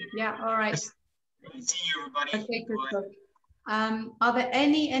too. Yeah, all right. Great to see you, everybody. Okay, good. Are there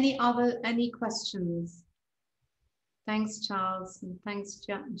any questions? Thanks, Charles, and thanks,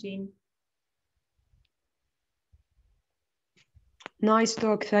 Jean. Nice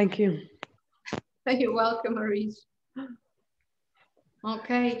talk, thank you. You're welcome, Arish.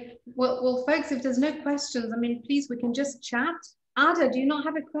 Okay, well, folks, if there's no questions, I mean, please, we can just chat. Ada, do you not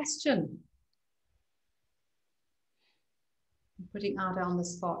have a question? I'm putting Ada on the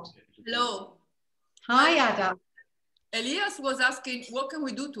spot. Hello. Hi, Ada. Elias was asking, what can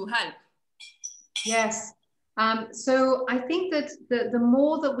we do to help? Yes. So I think that the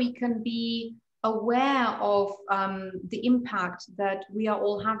more that we can be aware of the impact that we are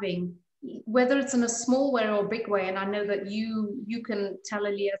all having, whether it's in a small way or a big way, and I know that you can tell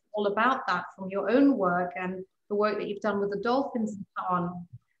Elias all about that from your own work and the work that you've done with the dolphins and so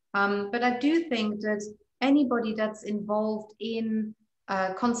on. But I do think that anybody that's involved in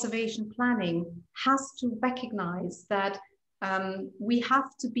conservation planning has to recognize that we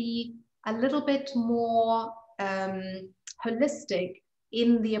have to be a little bit more holistic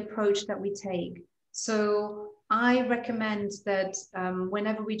in the approach that we take. So I recommend that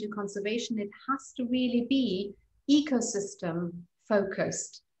whenever we do conservation, it has to really be ecosystem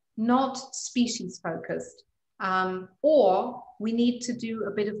focused, not species focused. Or we need to do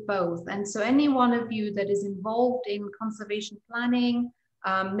a bit of both. And so any one of you that is involved in conservation planning,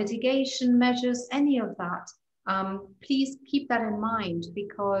 mitigation measures, any of that, please keep that in mind,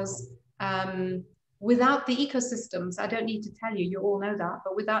 because without the ecosystems, I don't need to tell you, you all know that,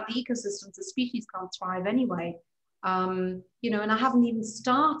 but without the ecosystems, the species can't thrive anyway. You know, and I haven't even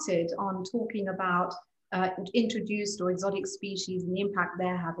started on talking about introduced or exotic species and the impact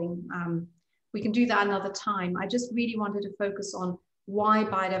they're having. We can do that another time. I just really wanted to focus on why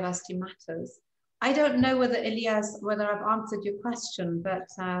biodiversity matters. I don't know whether Elias, whether I've answered your question, but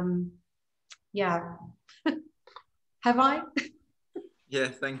yeah. Have I? Yeah,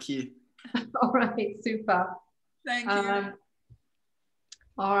 thank you. All right, super. Thank you.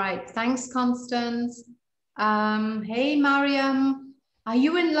 All right, thanks, Constance. Hey, Mariam, are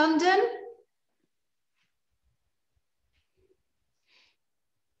you in London?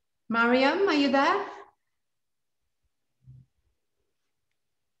 Mariam, are you there?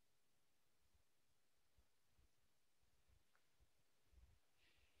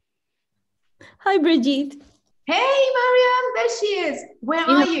 Hi, Brigitte. Hey, Mariam, there she is. Where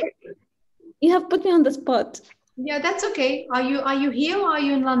are you? You have put me on the spot. Yeah, that's okay. Are you here or are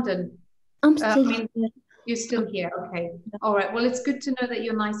you in London? I'm still here. You're still here. Okay. All right. Well, it's good to know that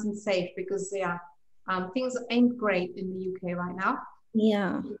you're nice and safe because yeah, things ain't great in the UK right now.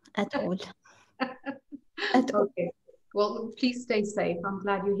 Yeah, at all. At all. Okay. Well, please stay safe. I'm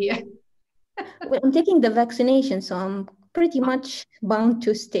glad you're here. Well, I'm taking the vaccination, so I'm pretty much bound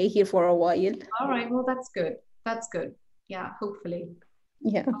to stay here for a while. All right. Well, that's good. That's good. Yeah, hopefully.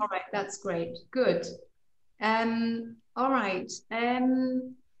 Yeah. All right. That's great. Good. All right.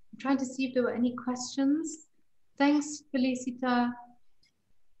 I'm trying to see if there were any questions. Thanks, Felicita.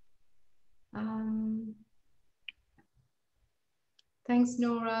 Thanks,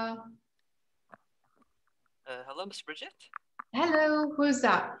 Nora. Hello, Ms. Brigitte. Hello, who's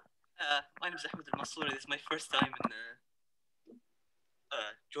that? My name is Ahmed Al-Massouri. This is my first time in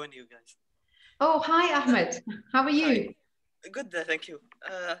joining you guys. Oh, hi, Ahmed. How are you? Hi. Good, thank you.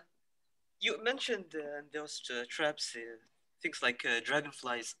 You mentioned those traps, things like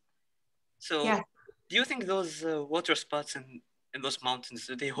dragonflies. So, yes. Do you think those water spots in those mountains,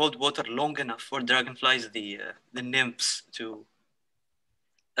 do they hold water long enough for dragonflies, the nymphs, to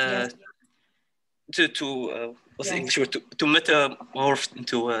yes. what's the English word, to metamorph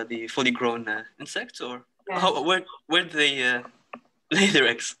into the fully grown insects, or where do they lay their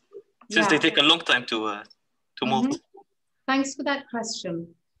eggs? Since they take a long time to molt. Thanks for that question.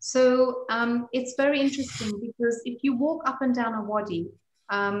 So it's very interesting because if you walk up and down a wadi,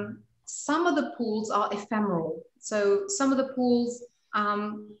 some of the pools are ephemeral. So some of the pools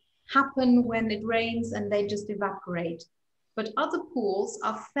happen when it rains and they just evaporate. But other pools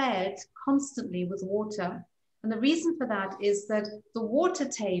are fed constantly with water. And the reason for that is that the water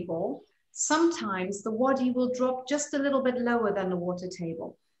table, sometimes the wadi will drop just a little bit lower than the water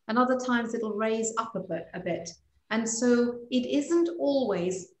table. And other times it'll raise up a bit. And so it isn't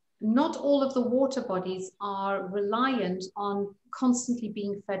always, not all of the water bodies are reliant on constantly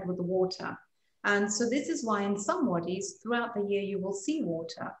being fed with the water. And so this is why in some wadis throughout the year you will see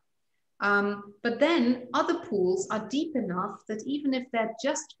water. But then other pools are deep enough that even if they're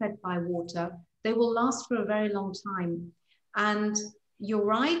just fed by water, they will last for a very long time. And you're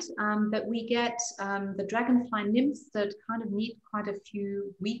right that we get the dragonfly nymphs that kind of need quite a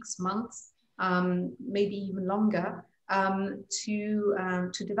few weeks, months, maybe even longer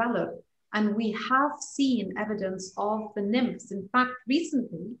to develop. And we have seen evidence of the nymphs. In fact,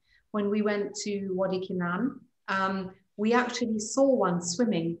 recently, when we went to Wadi Kinan, we actually saw one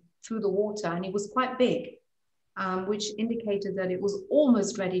swimming through the water, and it was quite big, which indicated that it was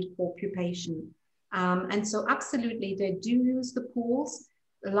almost ready for pupation. And so absolutely, they do use the pools.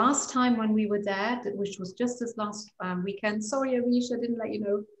 The last time when we were there, which was just this last weekend, sorry, Arish, I didn't let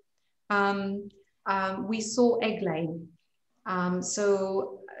you know, we saw egg laying.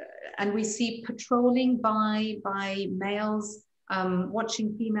 And we see patrolling by males,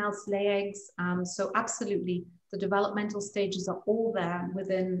 watching females lay eggs. So absolutely, the developmental stages are all there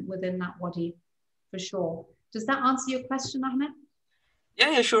within that wadi, for sure. Does that answer your question, Ahmed?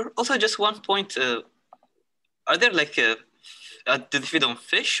 Yeah, sure. Also, just one point. Are there like, do they feed on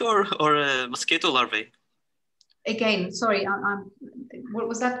fish or mosquito larvae? Again, sorry, what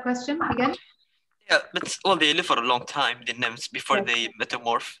was that question again? Yeah, but well, they live for a long time, the nymphs, before they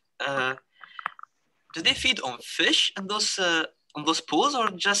metamorph. Do they feed on fish in those pools, or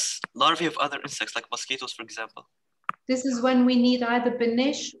just larvae of other insects like mosquitoes, for example? This is when we need either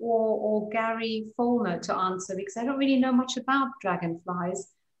Benish or Gary Folner to answer, because I don't really know much about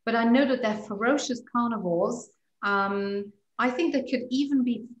dragonflies, but I know that they're ferocious carnivores. I think they could even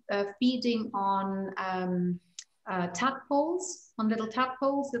be feeding on tadpoles, on little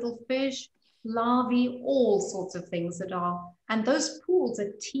tadpoles, little fish, larvae, all sorts of things that are, and those pools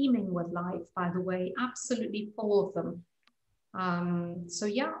are teeming with life, by the way, absolutely full of them. So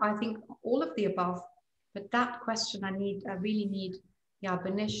yeah, I think all of the above. But that question I really need, yeah,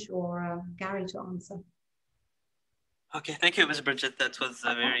 Banish or Gary to answer. Okay, thank you, Ms. Brigitte. That was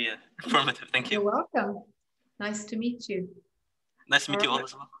very informative. Thank you. You're welcome. Nice to meet you. Nice to meet you all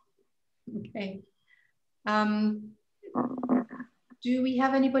as well. Okay. Do we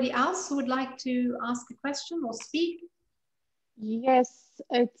have anybody else who would like to ask a question or speak? Yes,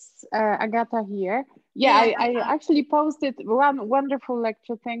 it's Agatha here. Yeah, I actually posted one wonderful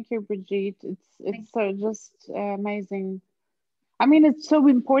lecture. Thank you, Brigitte. It's just amazing. I mean, it's so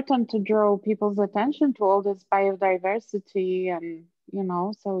important to draw people's attention to all this biodiversity, and you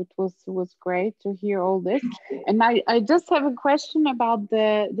know, so it was great to hear all this. And I just have a question about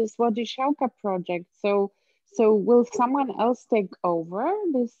this Wadi Shauka project. So will someone else take over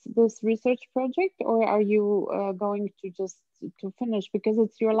this research project, or are you going to just to finish because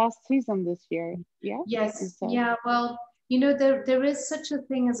it's your last season this year? Yeah. Yes. Yeah. Well, you know, there is such a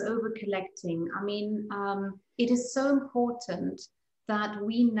thing as over collecting. I mean, it is so important that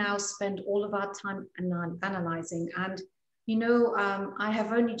we now spend all of our time analyzing. And you know, I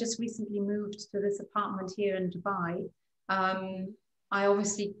have only just recently moved to this apartment here in Dubai. I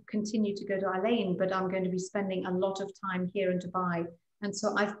obviously continue to go to Al Ain, but I'm going to be spending a lot of time here in Dubai. And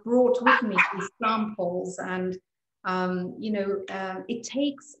so I've brought with me these samples, and, you know, it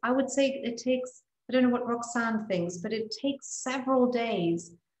takes, I would say it takes, I don't know what Roxanne thinks, but it takes several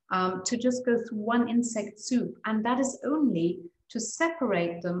days to just go through one insect soup. And that is only to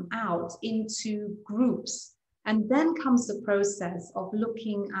separate them out into groups. And then comes the process of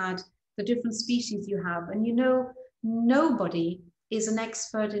looking at the different species you have. And, you know, nobody is an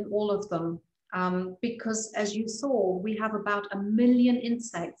expert in all of them, because as you saw, we have about 1 million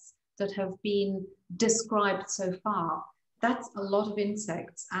insects that have been described so far. That's a lot of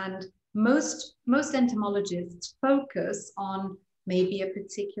insects, and most entomologists focus on maybe a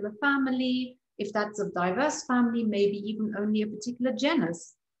particular family. If that's a diverse family, maybe even only a particular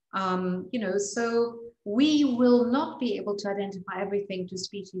genus. You know, so we will not be able to identify everything to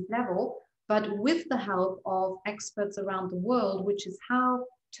species level, but with the help of experts around the world, which is how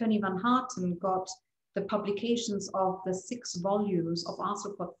Tony van Harten got the publications of the 6 volumes of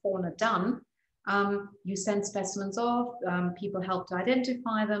arthropod fauna done. You send specimens off, people help to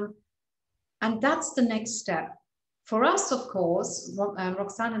identify them. And that's the next step. For us, of course,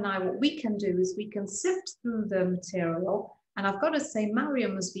 Roxanne and I, what we can do is we can sift through the material. And I've got to say,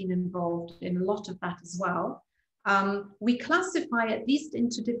 Mariam has been involved in a lot of that as well. We classify at least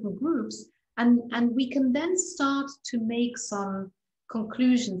into different groups, and we can then start to make some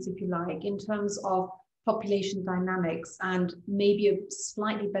conclusions, if you like, in terms of population dynamics and maybe a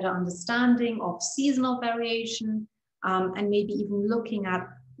slightly better understanding of seasonal variation, and maybe even looking at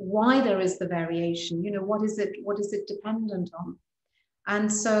why there is the variation. You know, what is it dependent on?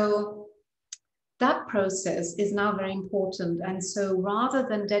 And so that process is now very important. And so rather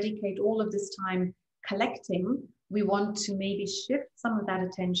than dedicate all of this time collecting, we want to maybe shift some of that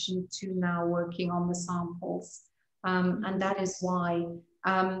attention to now working on the samples. And that is why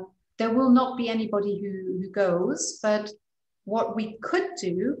there will not be anybody who goes, but what we could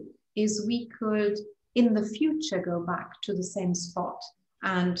do is we could, in the future, go back to the same spot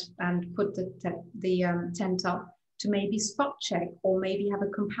and put the tent up to maybe spot check or maybe have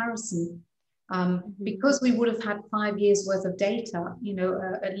a comparison. Because we would have had 5 years worth of data, you know,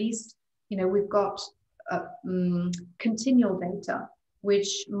 at least, you know, we've got continual data,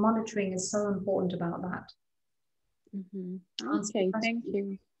 which monitoring is so important about that. Okay, thank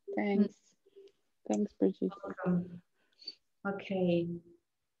you. Thanks. Thanks, Brigitte. Welcome. Okay.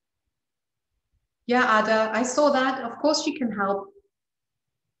 Yeah, Ada, I saw that. Of course you can help.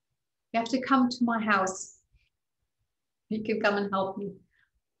 You have to come to my house. You can come and help me.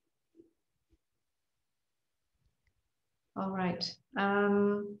 All right.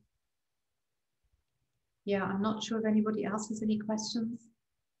 Yeah, I'm not sure if anybody else has any questions.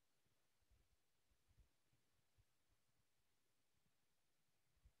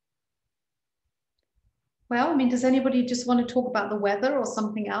 Well, I mean, does anybody just want to talk about the weather or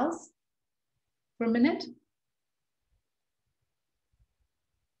something else for a minute?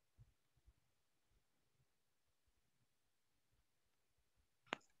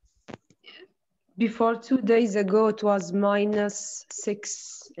 Before 2 days ago, it was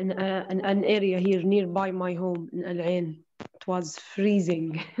 -6 in an area here nearby my home in Al Ain. It was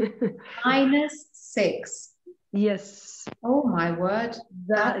freezing. -6. Yes. Oh my word.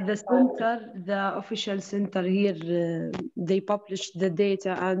 The center, the official center here, they published the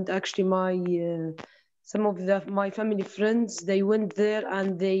data, and actually some of my family friends, they went there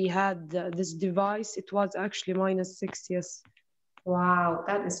and they had this device. It was actually -6, yes. Wow,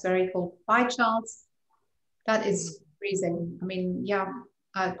 that is very cool. Bye, Charles. That is freezing. I mean, yeah,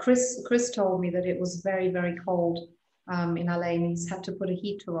 Chris told me that it was very, very cold in LA, and he's had to put a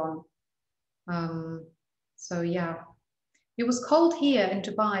heater on. So yeah, it was cold here in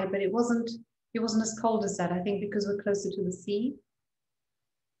Dubai, but it wasn't as cold as that, I think, because we're closer to the sea.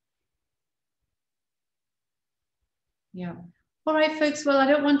 Yeah. All right, folks. Well, I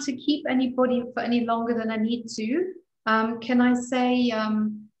don't want to keep anybody for any longer than I need to. Can I say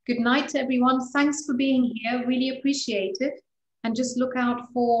good night to everyone? Thanks for being here. Really appreciate it. And just look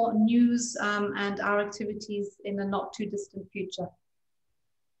out for news and our activities in the not too distant future.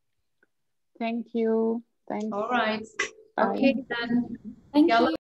 Thank you. Thanks. All right. Bye. Okay, then. Thank you.